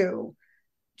AU?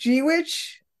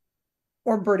 G-Witch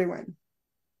or Birdie Wing?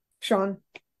 Sean?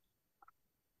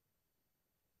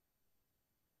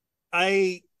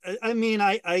 I mean,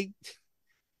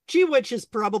 G-Witch is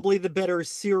probably the better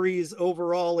series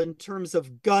overall in terms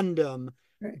of Gundam,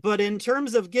 but in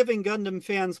terms of giving Gundam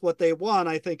fans what they want,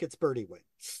 I think it's Birdie Wing.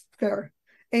 Fair.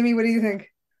 Amy, what do you think?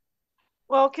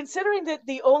 Well, considering that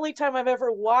the only time I've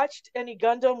ever watched any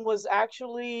Gundam was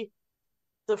actually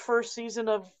the first season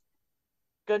of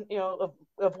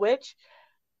Witch,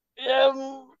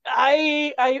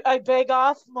 I beg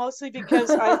off mostly because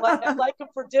I like them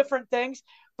for different things,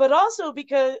 but also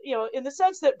because in the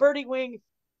sense that Birdie Wing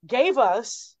gave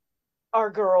us our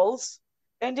girls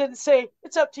and didn't say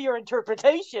it's up to your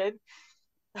interpretation.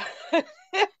 That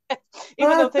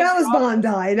was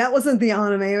Bandai. That wasn't the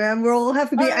anime, man. We'll have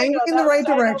to be aiming in the right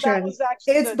direction.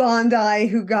 It's Bandai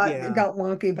who got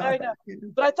wonky about that.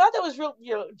 But I thought that was real.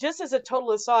 Just as a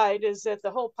total aside, is that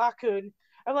the whole Pakun.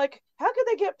 I'm like, how could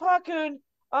they get Pakun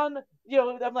on?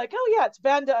 I'm like, oh yeah, it's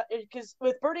Bandai, because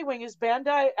with Birdie Wing, is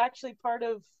Bandai actually part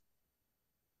of?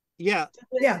 Yeah.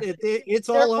 It's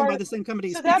all owned by the same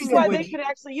company. So that's why they could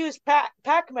actually use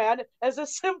Pac-Man as a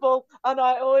symbol, and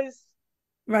I always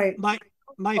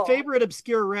My favorite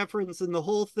obscure reference in the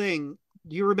whole thing.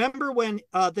 Do you remember when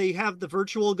they have the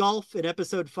virtual golf in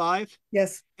episode 5?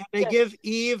 Yes. And they give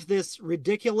Eve this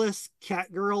ridiculous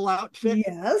Catgirl outfit.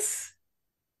 Yes.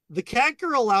 The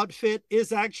Catgirl outfit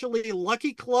is actually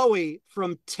Lucky Chloe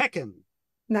from Tekken.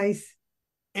 Nice.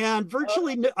 And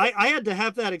virtually, I had to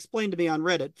have that explained to me on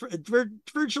Reddit.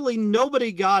 Virtually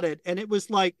nobody got it. And it was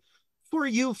like, for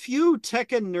you few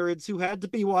Tekken nerds who had to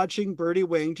be watching Birdie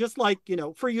Wing, just like,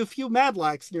 for you few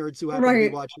Madlax nerds who had to be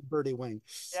watching Birdie Wing.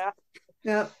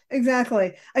 Yeah,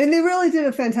 exactly. I mean, they really did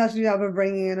a fantastic job of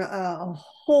bringing in a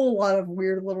whole lot of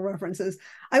weird little references.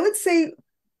 I would say,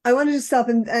 I wanted to stop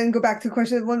and go back to the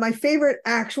question. One of my favorite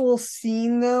actual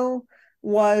scene, though,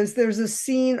 was there's a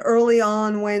scene early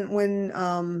on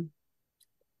when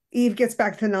Eve gets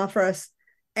back to Nafras,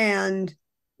 and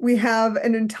we have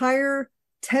an entire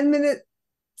 10-minute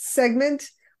segment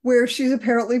where she's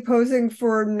apparently posing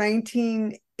for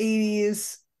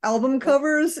 1980s album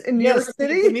covers in New York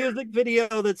City. The music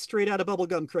video that's straight out of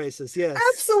Bubblegum Crisis. Yes,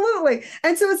 absolutely.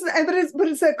 And so it's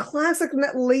that classic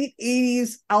late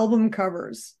 80s album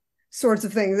covers sorts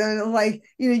of things. And like,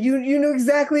 you know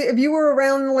exactly, if you were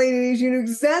around in the late 80s, you knew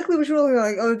exactly what you were looking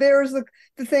like. Oh, there's the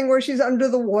thing where she's under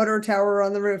the water tower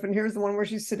on the roof, and here's the one where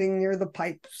she's sitting near the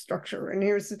pipe structure, and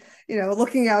here's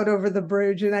looking out over the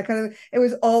bridge, and that kind of. It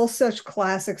was all such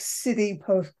classic city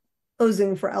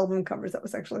posing for album covers. That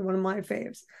was actually one of my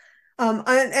faves. And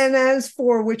as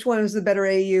for which one is the better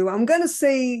AU, I'm gonna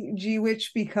say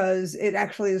G-Witch because it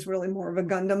actually is really more of a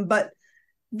Gundam. But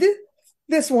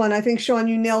this one, I think, Sean,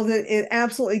 you nailed it. It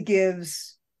absolutely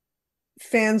gives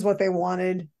fans what they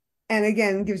wanted. And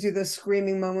again, gives you the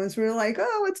screaming moments where you're like,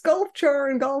 oh, it's Golf Char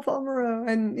and Golf Amuro.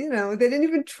 And, they didn't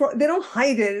even try, they don't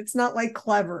hide it. It's not like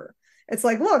clever. It's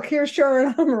like, look, here's Char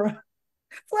and Amuro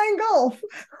playing golf.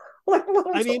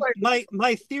 I mean,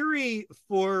 my theory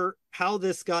for how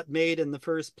this got made in the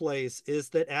first place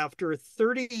is that after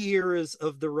 30 years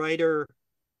of the writer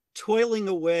toiling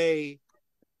away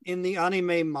in the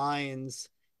anime mines,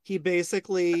 he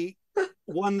basically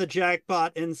won the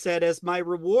jackpot and said, as my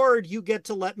reward, you get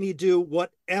to let me do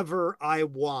whatever I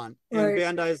want. And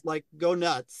Bandai's like, go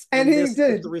nuts. And he this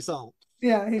did. Is the result.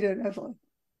 Yeah, he did, absolutely.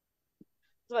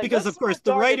 Like, because of course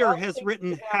the writer has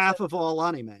written half of all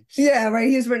anime. Yeah, right.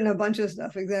 He's written a bunch of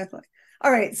stuff. Exactly.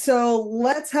 All right. So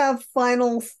let's have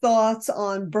final thoughts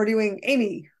on Birdie Wing.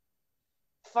 Amy.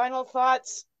 Final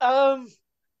thoughts.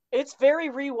 It's very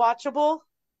rewatchable.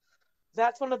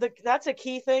 That's a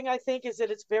key thing, I think, is that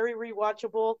it's very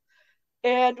rewatchable.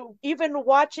 And even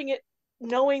watching it,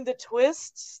 knowing the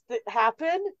twists that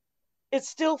happen, it's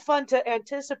still fun to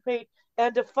anticipate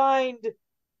and to find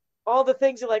all the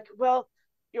things you're like, well,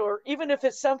 or even if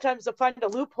it's sometimes to find a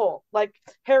loophole, like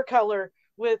hair color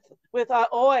with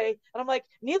Oi, and I'm like,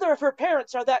 neither of her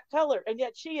parents are that color, and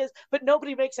yet she is, but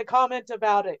nobody makes a comment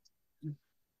about it.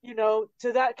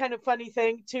 To that kind of funny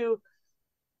thing. To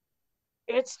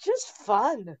it's just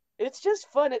fun. It's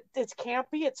just fun. It's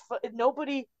campy. It's fun.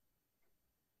 Nobody.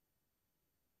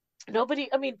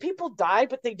 I mean, people die,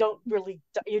 but they don't really.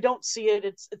 You don't see it.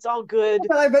 It's all good.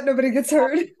 But I bet nobody gets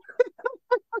hurt.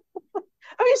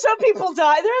 I mean, some people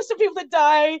die. There are some people that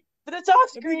die, but it's off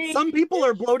screen. I mean, some people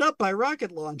are blown up by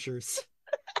rocket launchers.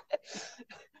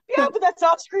 Yeah, but that's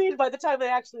off screen by the time they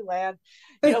actually land.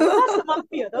 But that's the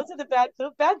mafia. Those are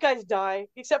the bad guys die,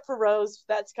 except for Rose.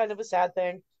 That's kind of a sad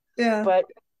thing. Yeah. But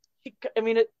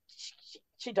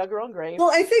she dug her own grave.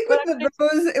 Well, I think with the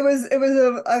Rose, it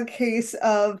was a case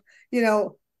of,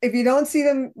 if you don't see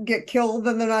them get killed,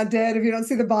 then they're not dead. If you don't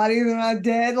see the body, they're not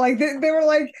dead. Like they were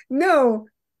like, no,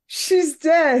 she's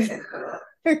dead.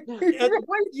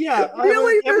 Yeah,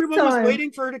 really, everyone was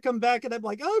waiting for her to come back, and I'm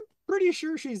like, oh, pretty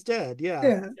sure she's dead.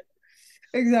 Yeah,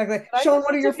 exactly. Sean,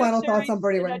 what are your final thoughts on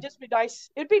Birdie Wing? Just be nice.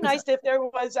 It'd be nice if there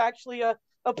was actually a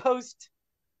post,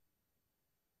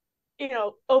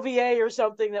 OVA or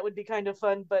something. That would be kind of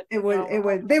fun. But it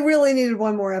would. They really needed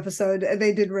one more episode.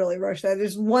 They did really rush that.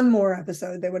 There's one more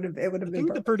episode. It would have been. I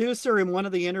think the producer in one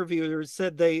of the interviewers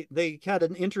said they had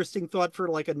an interesting thought for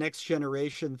like a next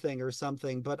generation thing or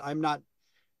something, but I'm not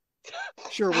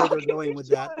sure where they're going with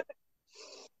that.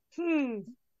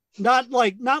 Not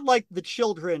like the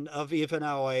children of Eve and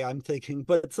Aoi, I'm thinking,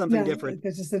 but something different.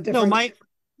 It's just a different. No,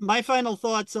 my final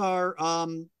thoughts are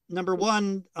number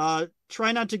one,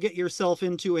 try not to get yourself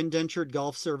into indentured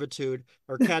golf servitude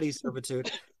or caddy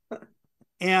servitude.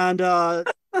 And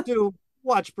two,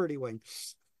 watch Birdie Wing.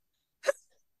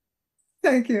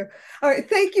 Thank you. All right.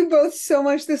 Thank you both so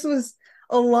much. This was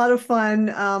a lot of fun.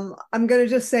 I'm going to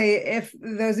just say, if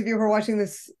those of you who are watching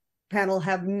this panel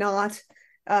have not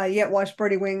yet watched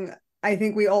Birdie Wing, I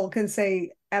think we all can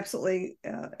say absolutely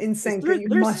in sync that you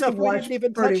must have watched we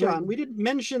didn't even touch on. We didn't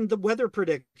mention the weather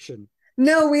prediction.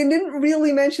 No, we didn't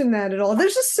really mention that at all.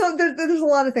 There's just there's a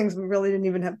lot of things we really didn't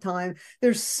even have time.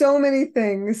 There's so many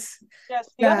things. Yes,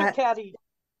 the other caddy.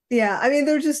 Yeah, I mean,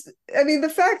 the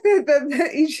fact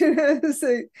that each has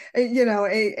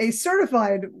a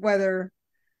certified weather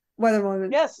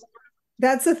moment. Yes,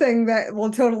 that's a thing that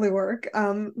will totally work.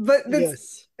 But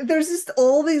there's just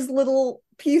all these little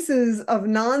pieces of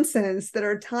nonsense that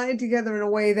are tied together in a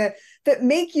way that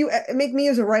make me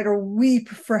as a writer weep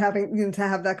for having to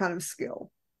have that kind of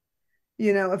skill.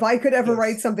 If I could ever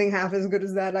write something half as good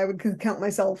as that, I would count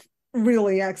myself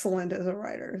really excellent as a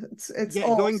writer. It's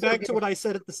going back to what I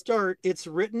said at the start. It's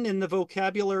written in the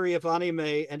vocabulary of anime,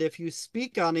 and if you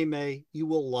speak anime, you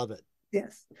will love it.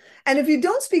 Yes, and if you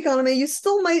don't speak anime, you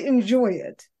still might enjoy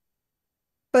it.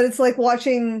 But it's like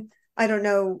watching I don't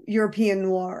know, European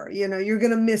noir. You know, you're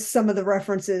going to miss some of the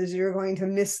references. You're going to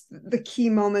miss the key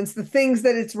moments, the things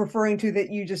that it's referring to that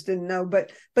you just didn't know,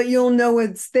 but you'll know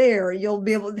it's there. You'll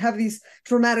be able to have these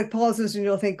dramatic pauses and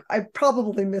you'll think, I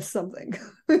probably missed something.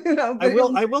 You know,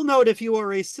 I will note, if you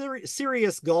are a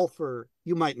serious golfer,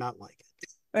 you might not like it.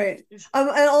 Right.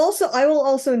 And also, I will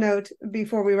also note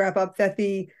before we wrap up that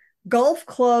the golf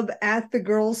club at the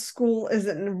girls' school is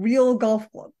a real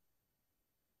golf club.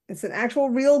 It's an actual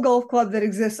real golf club that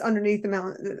exists underneath the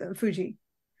mountain, Fuji.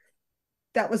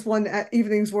 That was one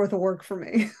evening's worth of work for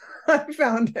me. I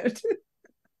found it.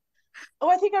 Oh,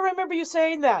 I think I remember you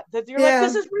saying that you're like,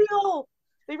 this is real.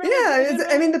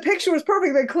 I mean, the picture was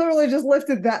perfect. They clearly just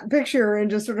lifted that picture and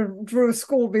just sort of drew a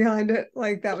school behind it.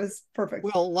 Like, that was perfect.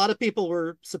 Well, a lot of people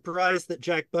were surprised that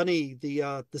Jack Bunny,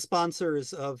 the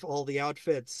sponsors of all the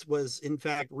outfits, was in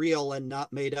fact real and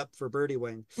not made up for Birdie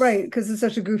Wing. Right, because it's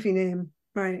such a goofy name.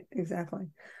 Right, exactly.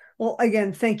 Well,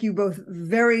 again, thank you both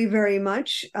very, very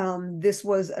much. This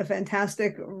was a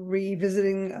fantastic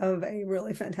revisiting of a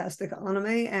really fantastic anime,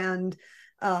 and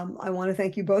I want to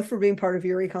thank you both for being part of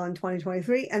Yuricon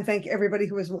 2023, and thank everybody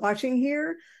who is watching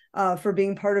here for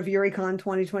being part of Yuricon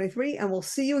 2023, and we'll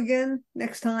see you again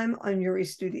next time on Yuri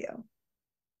Studio.